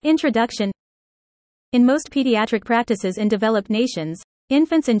Introduction. In most pediatric practices in developed nations,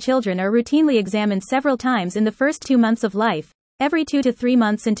 infants and children are routinely examined several times in the first 2 months of life, every 2 to 3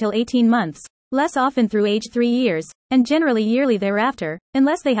 months until 18 months, less often through age 3 years, and generally yearly thereafter,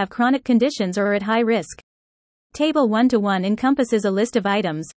 unless they have chronic conditions or are at high risk. Table 1-to-1 encompasses a list of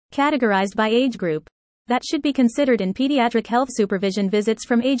items, categorized by age group, that should be considered in pediatric health supervision visits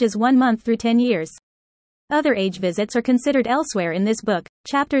from ages 1 month through 10 years. Other age visits are considered elsewhere in this book,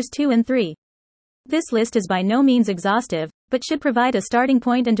 chapters 2 and 3. This list is by no means exhaustive, but should provide a starting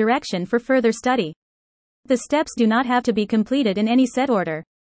point and direction for further study. The steps do not have to be completed in any set order.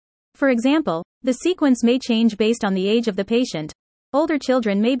 For example, the sequence may change based on the age of the patient. Older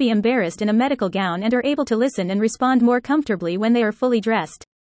children may be embarrassed in a medical gown and are able to listen and respond more comfortably when they are fully dressed.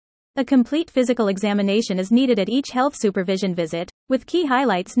 A complete physical examination is needed at each health supervision visit, with key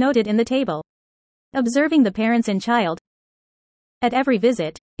highlights noted in the table. Observing the parents and child. At every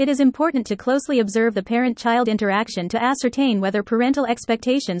visit, it is important to closely observe the parent-child interaction to ascertain whether parental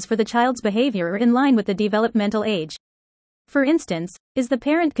expectations for the child's behavior are in line with the developmental age. For instance, is the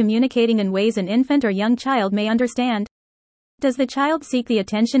parent communicating in ways an infant or young child may understand? Does the child seek the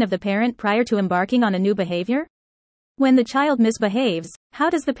attention of the parent prior to embarking on a new behavior? When the child misbehaves, how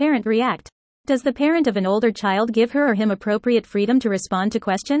does the parent react? Does the parent of an older child give her or him appropriate freedom to respond to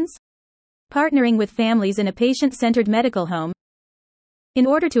questions? Partnering with families in a patient-centered medical home. In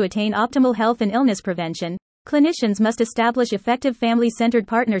order to attain optimal health and illness prevention, clinicians must establish effective family-centered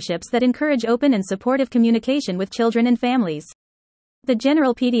partnerships that encourage open and supportive communication with children and families. The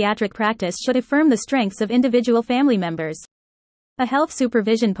general pediatric practice should affirm the strengths of individual family members. A health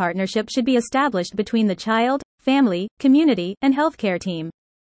supervision partnership should be established between the child, family, community, and healthcare team.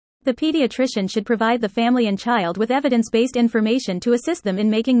 The pediatrician should provide the family and child with evidence-based information to assist them in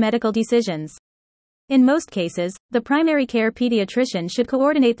making medical decisions. In most cases, the primary care pediatrician should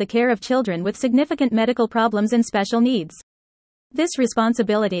coordinate the care of children with significant medical problems and special needs. This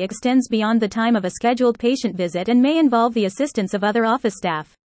responsibility extends beyond the time of a scheduled patient visit and may involve the assistance of other office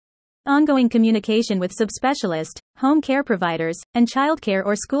staff. Ongoing communication with subspecialist, home care providers, and childcare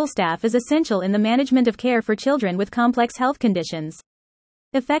or school staff is essential in the management of care for children with complex health conditions.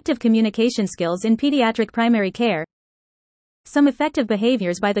 Effective communication skills in pediatric primary care. Some effective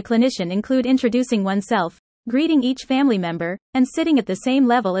behaviors by the clinician include introducing oneself, greeting each family member, and sitting at the same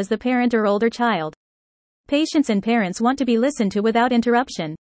level as the parent or older child. Patients and parents want to be listened to without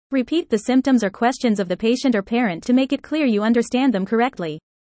interruption. Repeat the symptoms or questions of the patient or parent to make it clear you understand them correctly.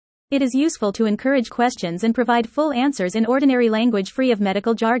 It is useful to encourage questions and provide full answers in ordinary language free of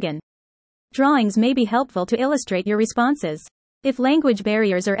medical jargon. Drawings may be helpful to illustrate your responses. If language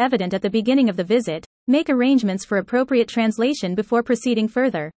barriers are evident at the beginning of the visit, make arrangements for appropriate translation before proceeding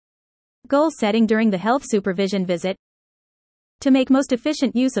further. Goal setting during the health supervision visit. To make most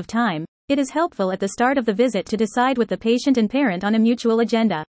efficient use of time, it is helpful at the start of the visit to decide with the patient and parent on a mutual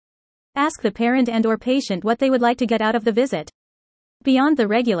agenda. Ask the parent and/or patient what they would like to get out of the visit. Beyond the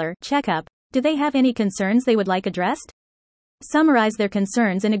regular checkup, do they have any concerns they would like addressed? Summarize their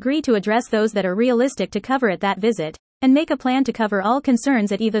concerns and agree to address those that are realistic to cover at that visit, and make a plan to cover all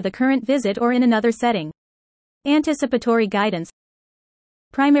concerns at either the current visit or in another setting. Anticipatory guidance.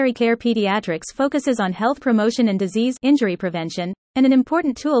 Primary care pediatrics focuses on health promotion and disease injury prevention, and an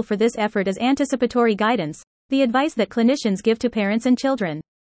important tool for this effort is anticipatory guidance, the advice that clinicians give to parents and children.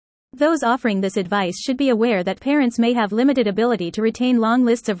 Those offering this advice should be aware that parents may have limited ability to retain long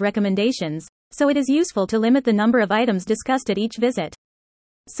lists of recommendations, so it is useful to limit the number of items discussed at each visit.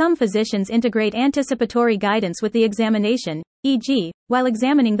 Some physicians integrate anticipatory guidance with the examination, e.g., while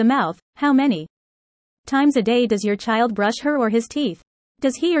examining the mouth, how many times a day does your child brush her or his teeth?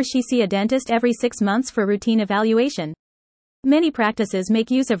 Does he or she see a dentist every 6 months for routine evaluation? Many practices make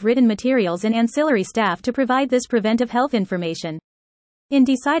use of written materials and ancillary staff to provide this preventive health information. In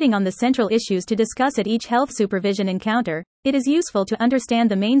deciding on the central issues to discuss at each health supervision encounter, it is useful to understand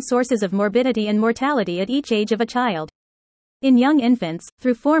the main sources of morbidity and mortality at each age of a child. In young infants,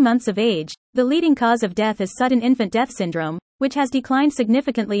 through 4 months of age, the leading cause of death is sudden infant death syndrome, which has declined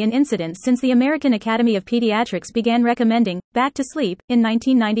significantly in incidence since the American Academy of Pediatrics began recommending back to sleep in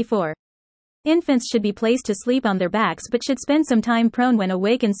 1994. Infants should be placed to sleep on their backs but should spend some time prone when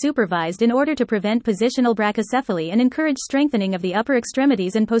awake and supervised in order to prevent positional brachycephaly and encourage strengthening of the upper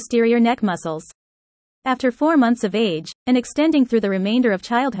extremities and posterior neck muscles. After 4 months of age, and extending through the remainder of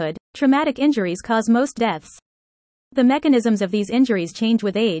childhood, traumatic injuries cause most deaths. The mechanisms of these injuries change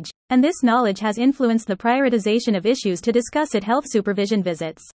with age, and this knowledge has influenced the prioritization of issues to discuss at health supervision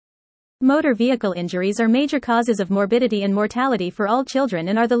visits. Motor vehicle injuries are major causes of morbidity and mortality for all children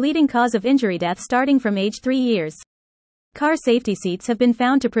and are the leading cause of injury death starting from age 3 years. Car safety seats have been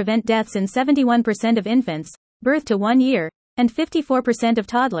found to prevent deaths in 71% of infants, birth to 1 year, and 54% of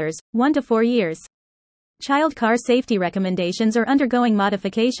toddlers, 1 to 4 years. Child car safety recommendations are undergoing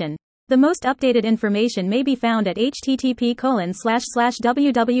modification. The most updated information may be found at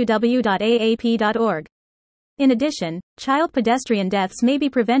http://www.aap.org. In addition, child pedestrian deaths may be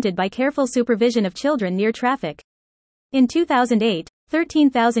prevented by careful supervision of children near traffic. In 2008,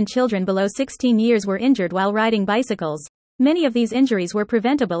 13,000 children below 16 years were injured while riding bicycles. Many of these injuries were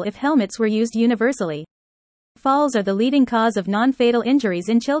preventable if helmets were used universally. Falls are the leading cause of non-fatal injuries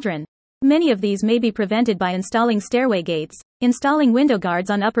in children. Many of these may be prevented by installing stairway gates, installing window guards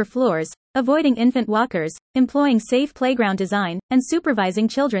on upper floors, avoiding infant walkers, employing safe playground design, and supervising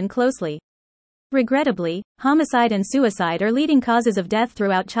children closely. Regrettably, homicide and suicide are leading causes of death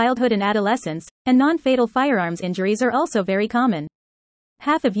throughout childhood and adolescence, and non-fatal firearms injuries are also very common.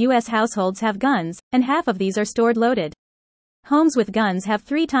 Half of U.S. households have guns, and half of these are stored loaded. Homes with guns have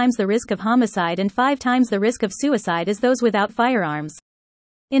 3 times the risk of homicide and 5 times the risk of suicide as those without firearms.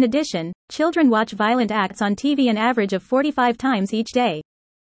 In addition, children watch violent acts on TV an average of 45 times each day.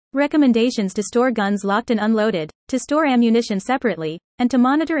 Recommendations to store guns locked and unloaded, to store ammunition separately, and to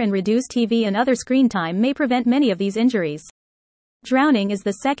monitor and reduce TV and other screen time may prevent many of these injuries. Drowning is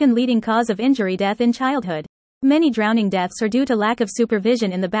the second leading cause of injury death in childhood. Many drowning deaths are due to lack of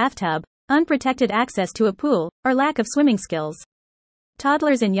supervision in the bathtub, unprotected access to a pool, or lack of swimming skills.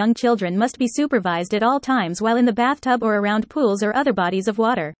 Toddlers and young children must be supervised at all times while in the bathtub or around pools or other bodies of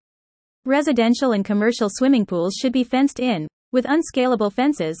water. Residential and commercial swimming pools should be fenced in, with unscalable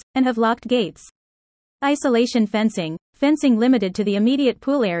fences, and have locked gates. Isolation fencing, fencing limited to the immediate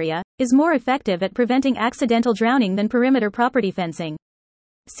pool area, is more effective at preventing accidental drowning than perimeter property fencing.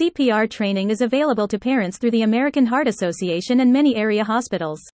 CPR training is available to parents through the American Heart Association and many area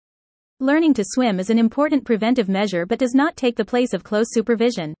hospitals. Learning to swim is an important preventive measure but does not take the place of close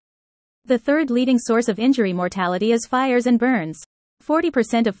supervision. The third leading source of injury mortality is fires and burns.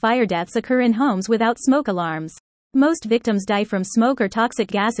 40% of fire deaths occur in homes without smoke alarms. Most victims die from smoke or toxic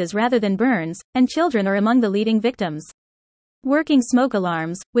gases rather than burns, and children are among the leading victims. Working smoke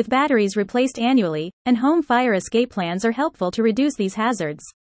alarms, with batteries replaced annually, and home fire escape plans are helpful to reduce these hazards.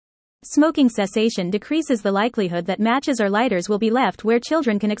 Smoking cessation decreases the likelihood that matches or lighters will be left where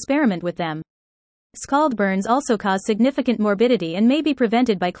children can experiment with them. Scald burns also cause significant morbidity and may be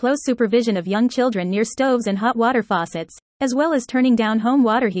prevented by close supervision of young children near stoves and hot water faucets, as well as turning down home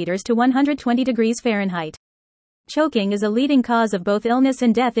water heaters to 120 degrees Fahrenheit. Choking is a leading cause of both illness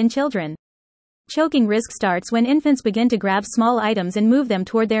and death in children. Choking risk starts when infants begin to grab small items and move them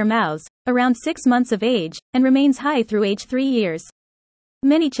toward their mouths, around 6 months of age, and remains high through age 3 years.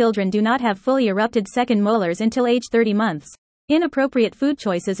 Many children do not have fully erupted second molars until age 30 months. Inappropriate food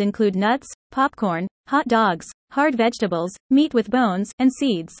choices include nuts, popcorn, hot dogs, hard vegetables, meat with bones, and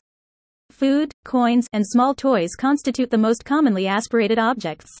seeds. Food, coins, and small toys constitute the most commonly aspirated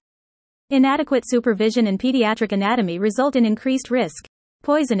objects. Inadequate supervision and pediatric anatomy result in increased risk.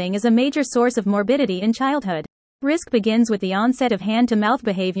 Poisoning is a major source of morbidity in childhood. Risk begins with the onset of hand-to-mouth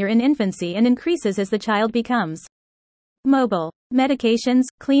behavior in infancy and increases as the child becomes mobile. Medications,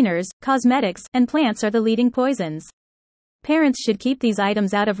 cleaners, cosmetics, and plants are the leading poisons. Parents should keep these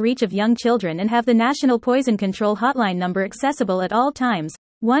items out of reach of young children and have the National Poison Control Hotline number accessible at all times,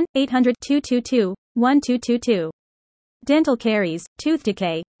 1-800-222-1222. Dental caries, tooth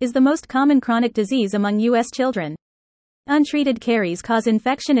decay, is the most common chronic disease among U.S. children. Untreated caries cause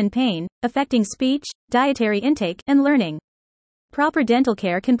infection and pain, affecting speech, dietary intake, and learning. Proper dental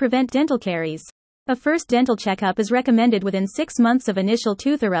care can prevent dental caries. A first dental checkup is recommended within 6 months of initial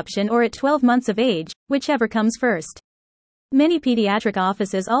tooth eruption or at 12 months of age, whichever comes first. Many pediatric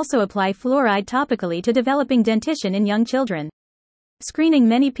offices also apply fluoride topically to developing dentition in young children. Screening.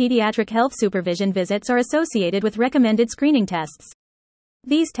 Many pediatric health supervision visits are associated with recommended screening tests.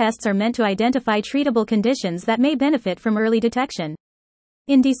 These tests are meant to identify treatable conditions that may benefit from early detection.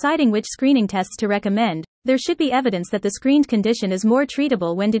 In deciding which screening tests to recommend, there should be evidence that the screened condition is more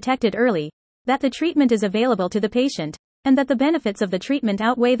treatable when detected early, that the treatment is available to the patient, and that the benefits of the treatment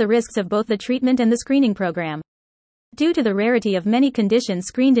outweigh the risks of both the treatment and the screening program. Due to the rarity of many conditions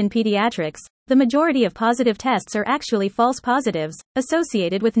screened in pediatrics, the majority of positive tests are actually false positives,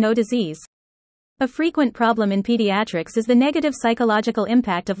 associated with no disease. A frequent problem in pediatrics is the negative psychological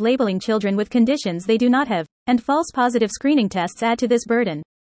impact of labeling children with conditions they do not have, and false positive screening tests add to this burden.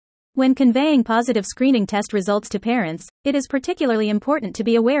 When conveying positive screening test results to parents, it is particularly important to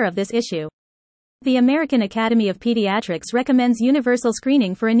be aware of this issue. The American Academy of Pediatrics recommends universal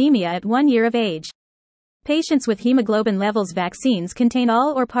screening for anemia at 1 year of age. Patients with hemoglobin levels vaccines contain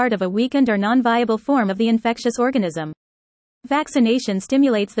all or part of a weakened or non-viable form of the infectious organism. Vaccination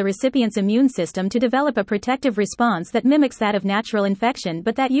stimulates the recipient's immune system to develop a protective response that mimics that of natural infection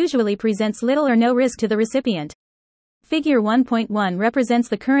but that usually presents little or no risk to the recipient. Figure 1.1 represents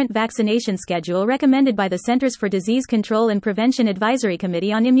the current vaccination schedule recommended by the Centers for Disease Control and Prevention Advisory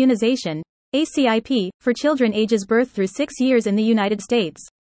Committee on Immunization, ACIP, for children ages birth through 6 years in the United States.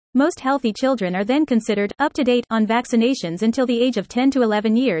 Most healthy children are then considered up to date on vaccinations until the age of 10 to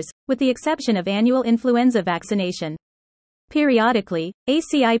 11 years, with the exception of annual influenza vaccination. Periodically,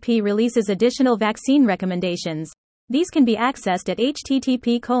 ACIP releases additional vaccine recommendations. These can be accessed at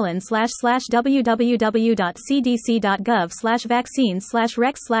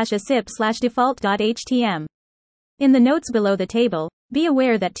http://www.cdc.gov/vaccines/rex/asip/default.htm. In the notes below the table, be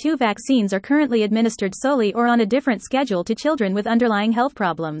aware that 2 vaccines are currently administered solely or on a different schedule to children with underlying health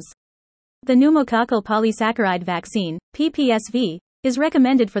problems. The pneumococcal polysaccharide vaccine, PPSV, is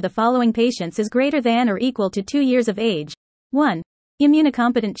recommended for the following patients as greater than or equal to 2 years of age. 1.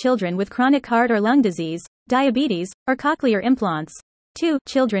 Immunocompetent children with chronic heart or lung disease, diabetes, or cochlear implants. 2.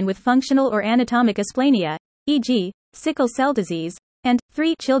 Children with functional or anatomic asplenia, e.g., sickle cell disease. And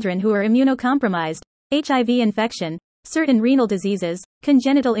 3. Children who are immunocompromised, HIV infection, certain renal diseases,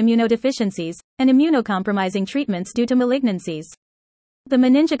 congenital immunodeficiencies, and immunocompromising treatments due to malignancies. The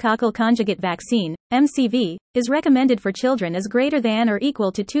meningococcal conjugate vaccine, MCV, is recommended for children as greater than or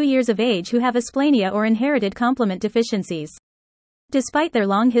equal to 2 years of age who have asplenia or inherited complement deficiencies. Despite their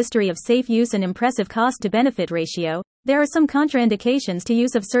long history of safe use and impressive cost-to-benefit ratio, there are some contraindications to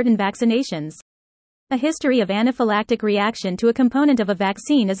use of certain vaccinations. A history of anaphylactic reaction to a component of a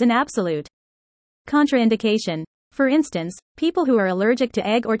vaccine is an absolute contraindication. For instance, people who are allergic to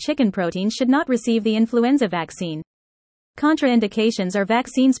egg or chicken protein should not receive the influenza vaccine. Contraindications are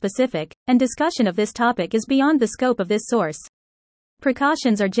vaccine-specific, and discussion of this topic is beyond the scope of this source.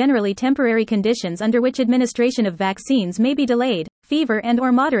 Precautions are generally temporary conditions under which administration of vaccines may be delayed, fever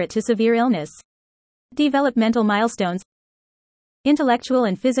and/or moderate to severe illness. Developmental milestones. Intellectual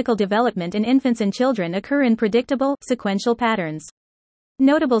and physical development in infants and children occur in predictable, sequential patterns.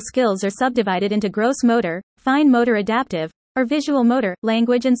 Notable skills are subdivided into gross motor, fine motor adaptive, or visual motor,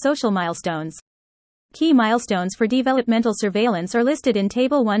 language and social milestones. Key milestones for developmental surveillance are listed in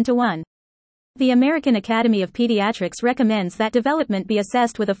Table 1-1. The American Academy of Pediatrics recommends that development be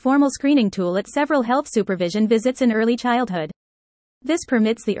assessed with a formal screening tool at several health supervision visits in early childhood. This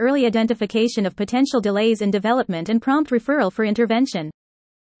permits the early identification of potential delays in development and prompt referral for intervention.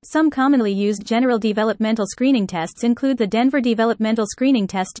 Some commonly used general developmental screening tests include the Denver Developmental Screening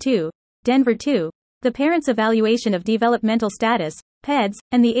Test 2, Denver 2, the Parents' Evaluation of Developmental Status, PEDS,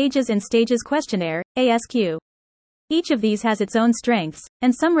 and the Ages and Stages Questionnaire, ASQ. Each of these has its own strengths,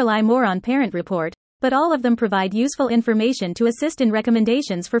 and some rely more on parent report, but all of them provide useful information to assist in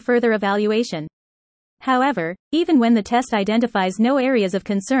recommendations for further evaluation. However, even when the test identifies no areas of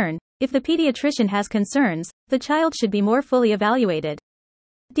concern, if the pediatrician has concerns, the child should be more fully evaluated.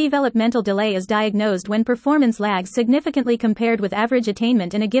 Developmental delay is diagnosed when performance lags significantly compared with average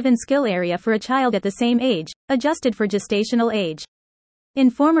attainment in a given skill area for a child at the same age, adjusted for gestational age. In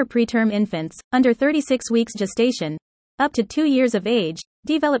former preterm infants, under 36 weeks gestation, up to 2 years of age,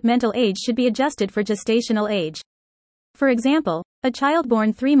 developmental age should be adjusted for gestational age. For example, a child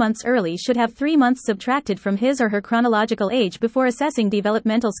born 3 months early should have 3 months subtracted from his or her chronological age before assessing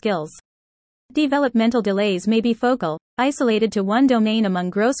developmental skills. Developmental delays may be focal, isolated to one domain among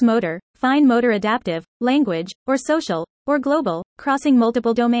gross motor, fine motor adaptive, language, or social, or global, crossing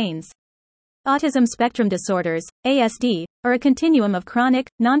multiple domains. Autism spectrum disorders, ASD, are a continuum of chronic,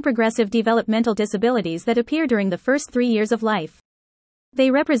 non-progressive developmental disabilities that appear during the first 3 years of life.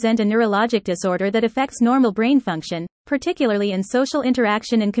 They represent a neurologic disorder that affects normal brain function, particularly in social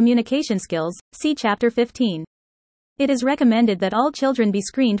interaction and communication skills, see Chapter 15. It is recommended that all children be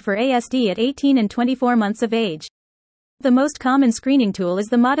screened for ASD at 18 and 24 months of age. The most common screening tool is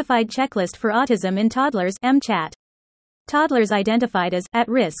the Modified Checklist for Autism in Toddlers, MCHAT. Toddlers identified as at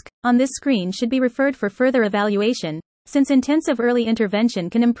risk on this screen should be referred for further evaluation, since intensive early intervention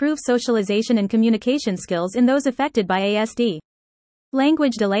can improve socialization and communication skills in those affected by ASD.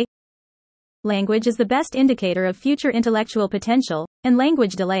 Language delay. Language is the best indicator of future intellectual potential, and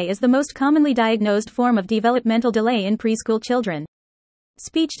language delay is the most commonly diagnosed form of developmental delay in preschool children.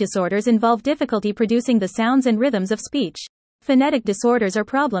 Speech disorders involve difficulty producing the sounds and rhythms of speech. Phonetic disorders are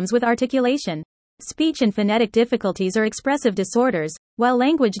problems with articulation. Speech and phonetic difficulties are expressive disorders, while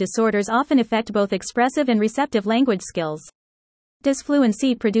language disorders often affect both expressive and receptive language skills.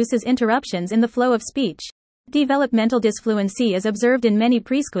 Dysfluency produces interruptions in the flow of speech. Developmental dysfluency is observed in many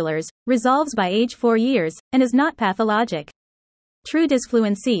preschoolers, resolves by age 4 years, and is not pathologic. True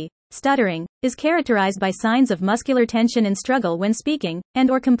dysfluency, Stuttering is characterized by signs of muscular tension and struggle when speaking,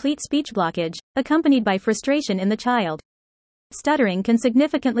 and/or complete speech blockage, accompanied by frustration in the child. Stuttering can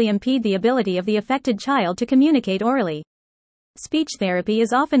significantly impede the ability of the affected child to communicate orally. Speech therapy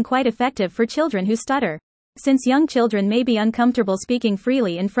is often quite effective for children who stutter. Since young children may be uncomfortable speaking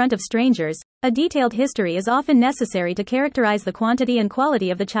freely in front of strangers, a detailed history is often necessary to characterize the quantity and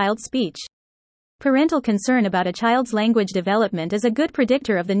quality of the child's speech. Parental concern about a child's language development is a good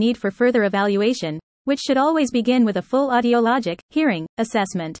predictor of the need for further evaluation, which should always begin with a full audiologic, hearing,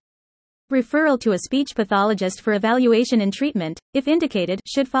 assessment. Referral to a speech pathologist for evaluation and treatment, if indicated,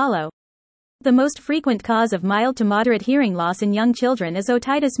 should follow. The most frequent cause of mild to moderate hearing loss in young children is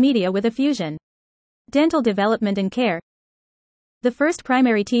otitis media with effusion. Dental development and care. The first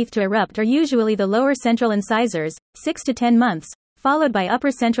primary teeth to erupt are usually the lower central incisors, 6 to 10 months, followed by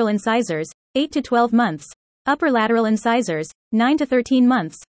upper central incisors, 8 to 12 months, upper lateral incisors, 9 to 13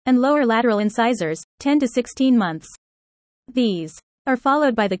 months, and lower lateral incisors, 10 to 16 months. These are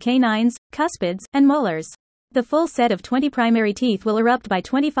followed by the canines, cuspids, and molars. The full set of 20 primary teeth will erupt by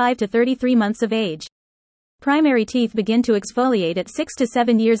 25 to 33 months of age. Primary teeth begin to exfoliate at 6 to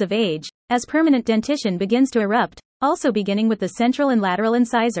 7 years of age, as permanent dentition begins to erupt, also beginning with the central and lateral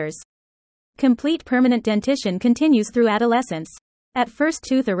incisors. Complete permanent dentition continues through adolescence. At first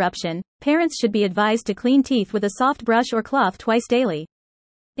tooth eruption, parents should be advised to clean teeth with a soft brush or cloth twice daily.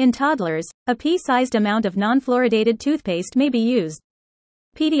 In toddlers, a pea-sized amount of non-fluoridated toothpaste may be used.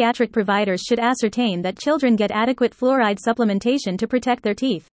 Pediatric providers should ascertain that children get adequate fluoride supplementation to protect their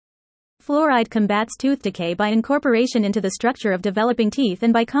teeth. Fluoride combats tooth decay by incorporation into the structure of developing teeth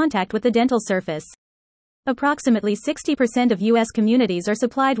and by contact with the dental surface. Approximately 60% of U.S. communities are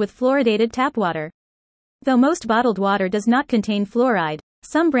supplied with fluoridated tap water. Though most bottled water does not contain fluoride,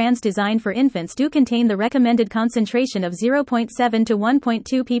 some brands designed for infants do contain the recommended concentration of 0.7 to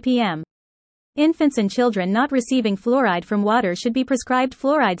 1.2 ppm. Infants and children not receiving fluoride from water should be prescribed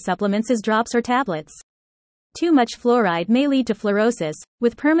fluoride supplements as drops or tablets. Too much fluoride may lead to fluorosis,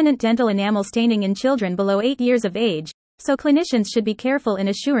 with permanent dental enamel staining in children below 8 years of age, so clinicians should be careful in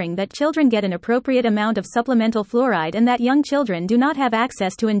assuring that children get an appropriate amount of supplemental fluoride and that young children do not have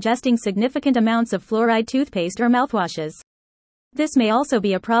access to ingesting significant amounts of fluoride toothpaste or mouthwashes. This may also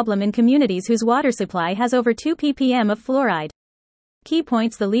be a problem in communities whose water supply has over 2 ppm of fluoride. Key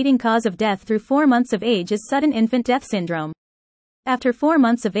points: the leading cause of death through 4 months of age is sudden infant death syndrome. After 4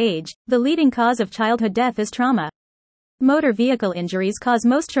 months of age, the leading cause of childhood death is trauma. Motor vehicle injuries cause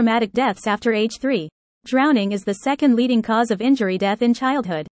most traumatic deaths after age 3. Drowning is the second leading cause of injury death in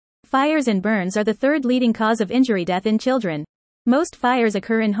childhood. Fires and burns are the third leading cause of injury death in children. Most fires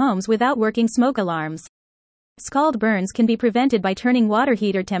occur in homes without working smoke alarms. Scald burns can be prevented by turning water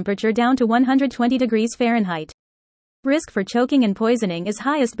heater temperature down to 120 degrees Fahrenheit. Risk for choking and poisoning is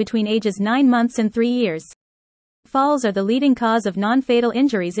highest between ages 9 months and 3 years. Falls are the leading cause of non-fatal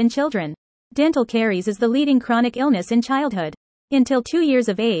injuries in children. Dental caries is the leading chronic illness in childhood. Until 2 years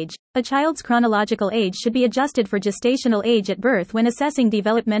of age, a child's chronological age should be adjusted for gestational age at birth when assessing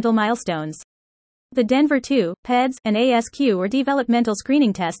developmental milestones. The Denver 2, PEDS, and ASQ are developmental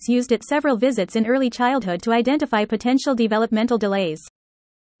screening tests used at several visits in early childhood to identify potential developmental delays.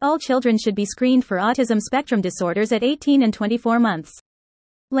 All children should be screened for autism spectrum disorders at 18 and 24 months.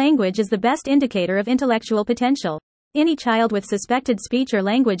 Language is the best indicator of intellectual potential. Any child with suspected speech or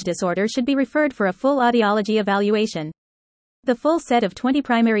language disorder should be referred for a full audiology evaluation. The full set of 20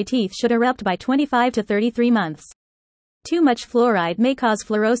 primary teeth should erupt by 25 to 33 months. Too much fluoride may cause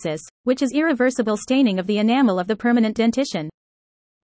fluorosis, which is irreversible staining of the enamel of the permanent dentition.